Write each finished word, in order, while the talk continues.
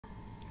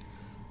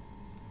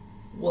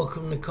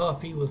Welcome to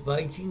Coffee with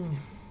Viking.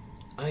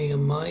 I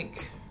am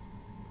Mike.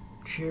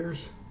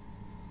 Cheers.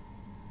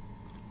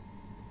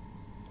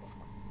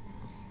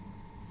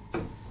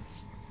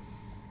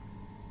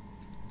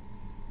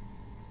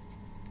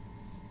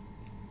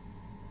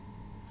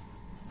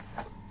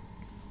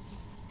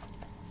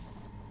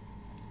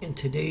 In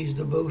today's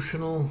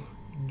devotional,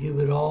 give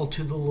it all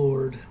to the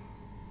Lord.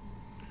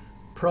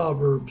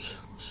 Proverbs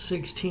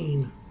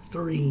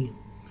 16:3.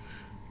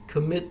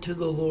 Commit to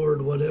the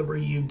Lord whatever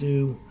you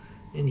do,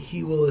 and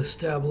He will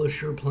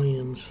establish your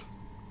plans.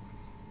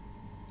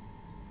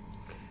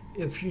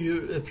 If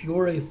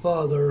you're a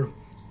father,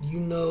 you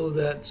know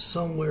that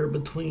somewhere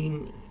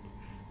between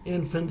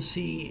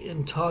infancy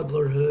and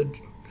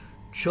toddlerhood,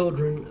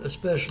 children,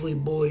 especially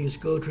boys,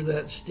 go through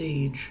that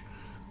stage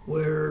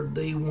where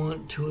they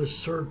want to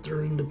assert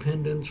their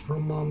independence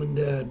from mom and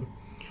dad.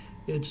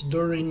 It's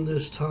during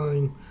this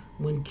time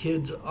when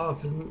kids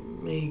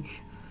often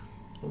make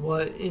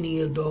what any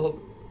adult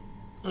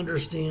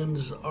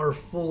understands are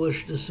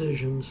foolish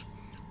decisions,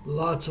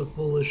 lots of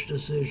foolish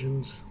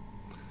decisions.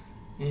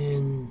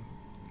 And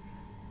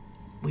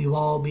we've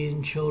all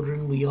been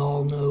children, we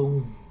all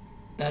know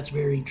that's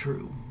very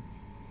true.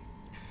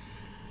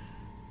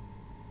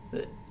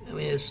 But,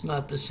 it's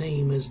not the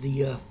same as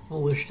the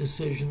foolish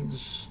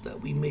decisions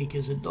that we make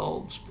as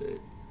adults, but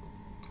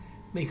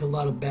make a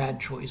lot of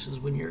bad choices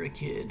when you're a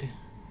kid.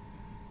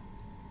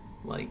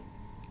 Like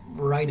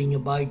riding a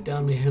bike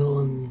down the hill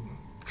and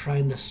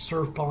trying to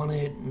surf on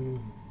it and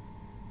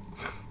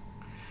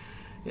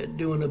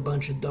doing a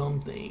bunch of dumb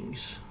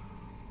things.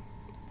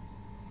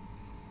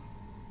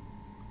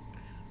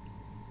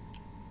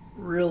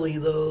 Really,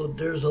 though,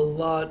 there's a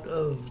lot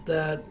of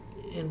that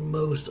in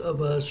most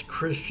of us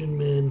Christian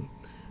men.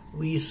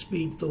 We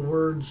speak the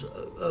words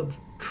of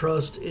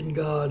trust in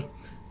God,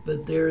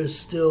 but there is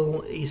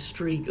still a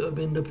streak of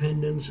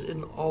independence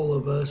in all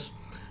of us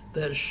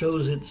that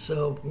shows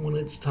itself when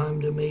it's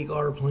time to make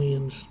our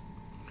plans.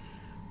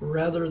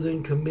 Rather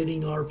than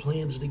committing our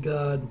plans to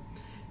God,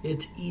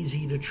 it's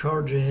easy to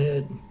charge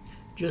ahead,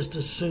 just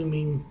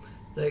assuming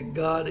that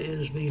God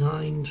is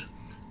behind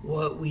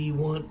what we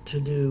want to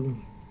do.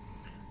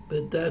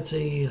 But that's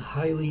a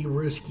highly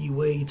risky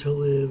way to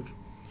live.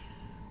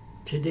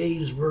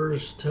 Today's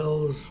verse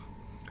tells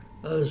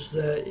us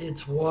that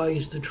it's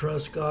wise to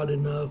trust God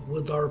enough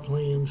with our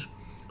plans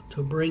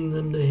to bring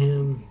them to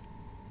Him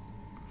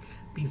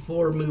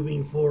before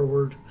moving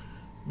forward.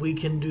 We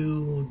can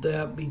do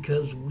that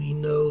because we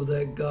know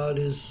that God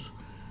is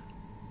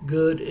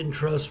good and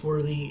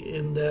trustworthy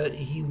and that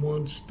He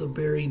wants the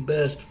very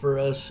best for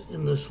us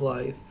in this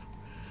life.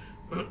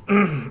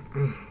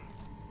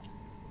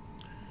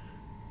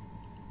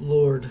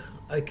 Lord,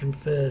 I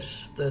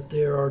confess that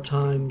there are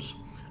times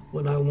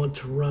when I want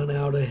to run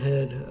out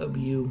ahead of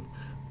You,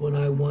 when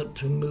I want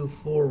to move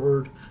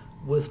forward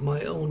with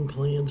my own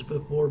plans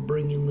before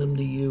bringing them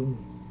to You.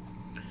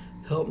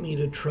 Help me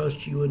to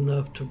trust You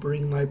enough to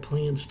bring my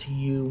plans to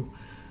You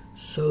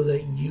so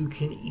that You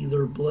can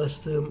either bless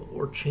them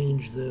or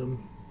change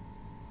them.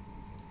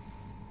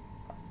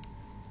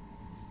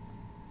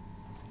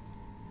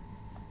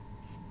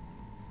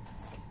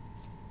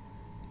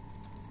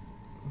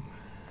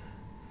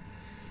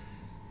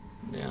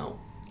 Now,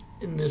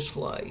 in this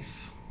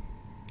life,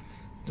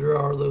 there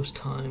are those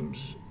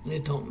times, and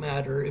it don't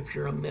matter if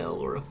you're a male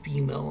or a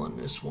female on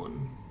this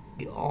one,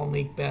 we all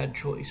make bad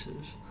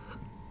choices.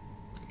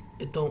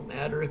 It don't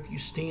matter if you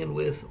stand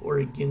with or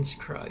against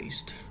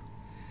Christ.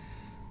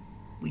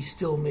 We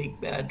still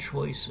make bad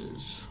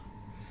choices.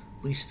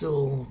 We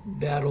still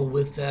battle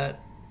with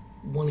that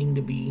wanting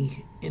to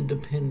be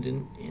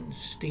independent and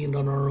stand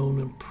on our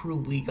own and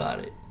prove we got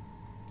it.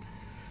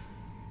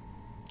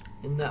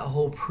 And that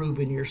whole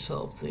proving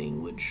yourself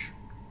thing, which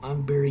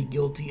I'm very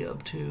guilty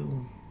of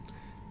too,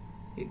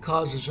 it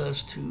causes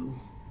us to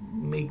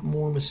make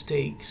more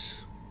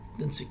mistakes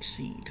than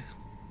succeed.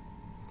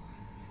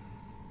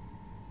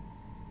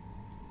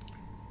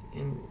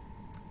 And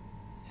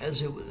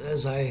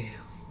as I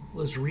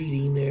was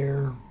reading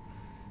there,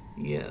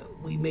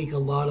 we make a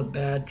lot of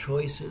bad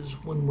choices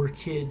when we're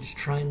kids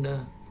trying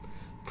to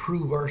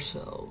prove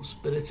ourselves,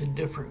 but it's a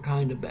different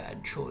kind of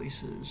bad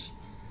choices.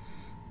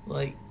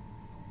 Like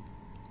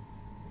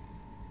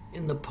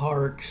in the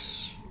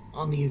parks,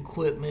 on the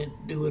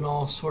equipment, doing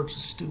all sorts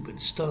of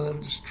stupid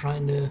stunts,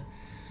 trying to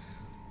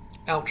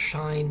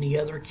outshine the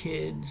other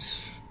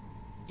kids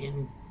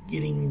and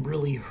getting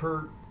really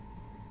hurt,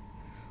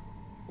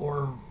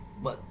 or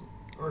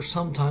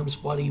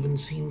sometimes what even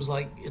seems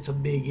like it's a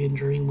big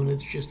injury when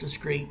it's just a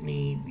scraped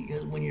knee,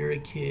 because when you're a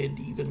kid,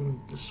 even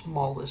the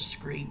smallest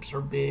scrapes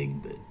are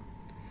big, but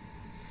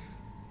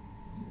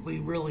we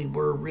really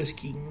were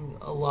risking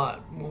a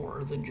lot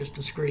more than just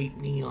a scraped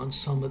knee on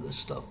some of the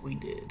stuff we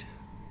did.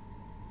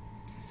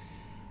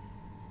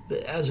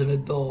 But as an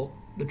adult,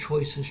 the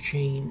choices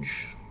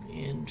change,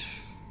 and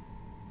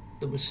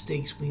the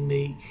mistakes we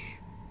make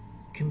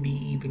can be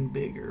even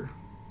bigger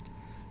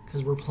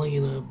because we're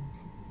playing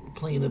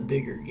a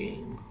bigger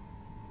game.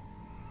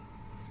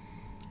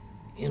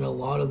 And a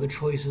lot of the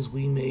choices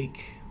we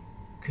make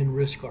can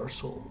risk our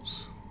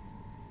souls.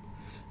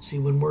 See,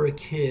 when we're a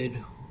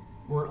kid,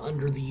 we're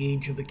under the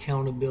age of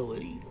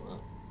accountability.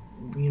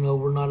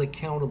 We're not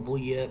accountable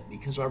yet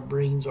because our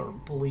brains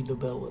aren't fully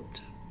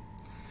developed.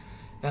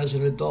 As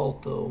an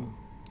adult, though,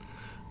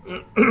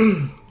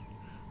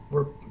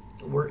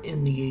 we're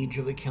in the age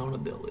of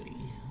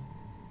accountability,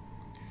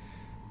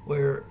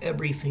 where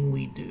everything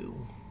we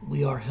do,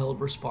 we are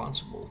held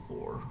responsible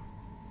for,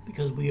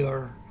 because we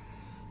are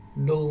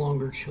no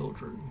longer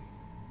children,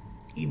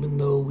 even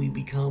though we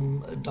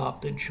become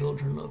adopted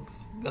children of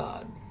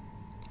God.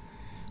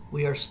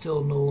 We are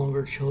still no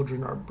longer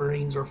children. Our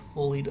brains are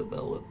fully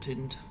developed,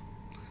 and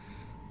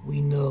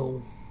we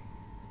know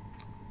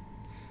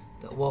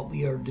that what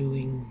we are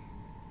doing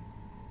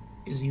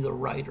is either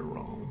right or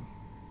wrong.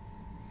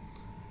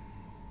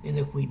 And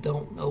if we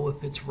don't know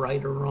if it's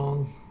right or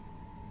wrong,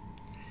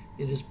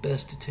 it is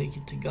best to take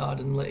it to God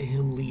and let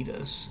Him lead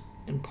us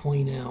and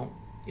point out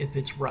if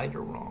it's right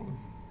or wrong,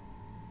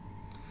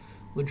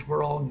 which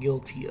we're all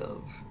guilty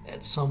of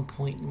at some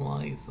point in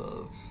life,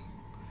 of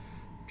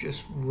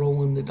just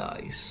rolling the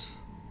dice,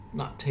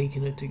 not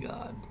taking it to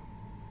God.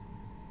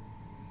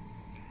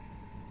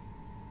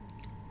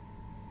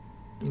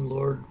 And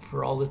Lord,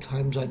 for all the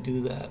times I do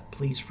that,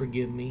 please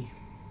forgive me.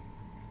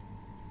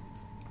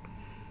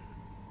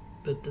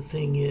 But the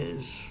thing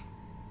is,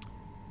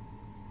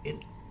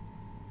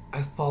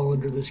 I fall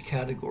under this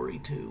category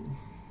too.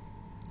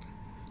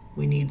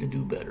 We need to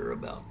do better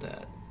about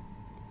that.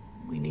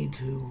 We need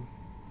to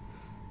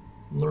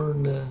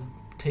learn to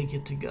take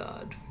it to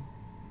God.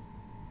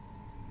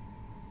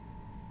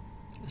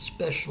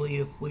 Especially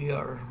if we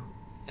are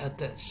at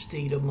that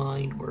state of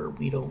mind where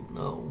we don't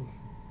know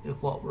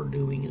if what we're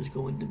doing is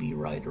going to be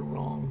right or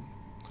wrong.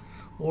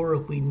 Or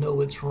if we know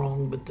it's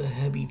wrong, but the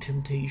heavy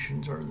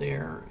temptations are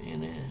there,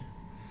 and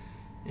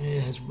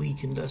it has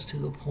weakened us to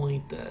the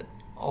point that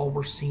all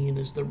we're seeing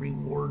is the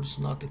rewards,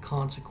 not the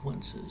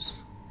consequences.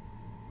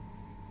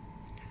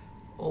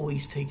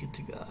 Always take it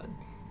to God.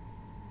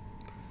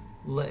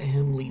 Let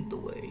Him lead the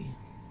way.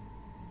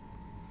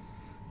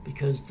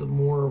 Because the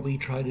more we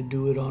try to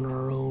do it on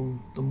our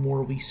own, the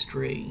more we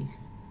stray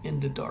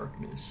into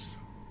darkness.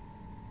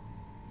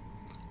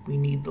 We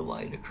need the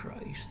light of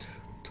Christ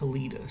to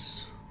lead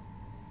us.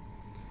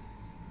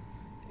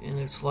 And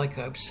it's like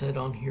I've said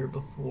on here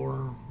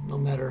before, no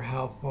matter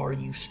how far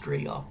you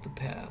stray off the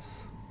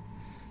path,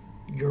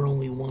 you're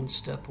only one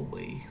step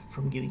away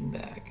from getting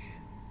back.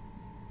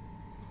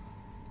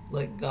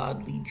 Let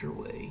God lead your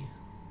way.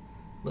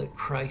 Let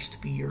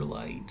Christ be your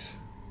light.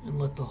 And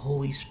let the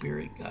Holy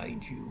Spirit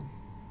guide you.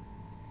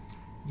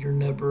 You're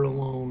never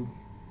alone.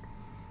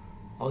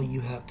 All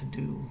you have to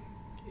do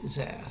is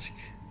ask.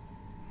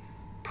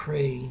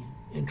 Pray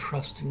and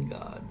trust in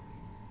God.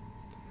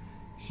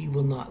 He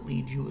will not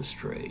lead you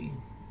astray.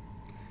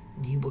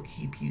 And He will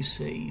keep you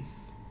safe,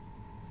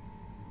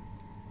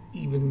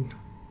 even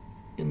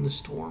in the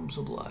storms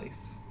of life.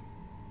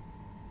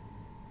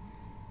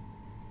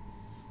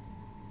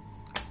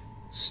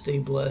 Stay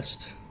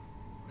blessed.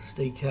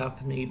 Stay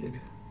caffeinated.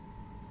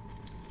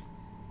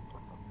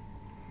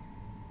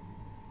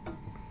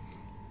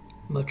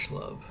 Much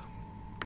love.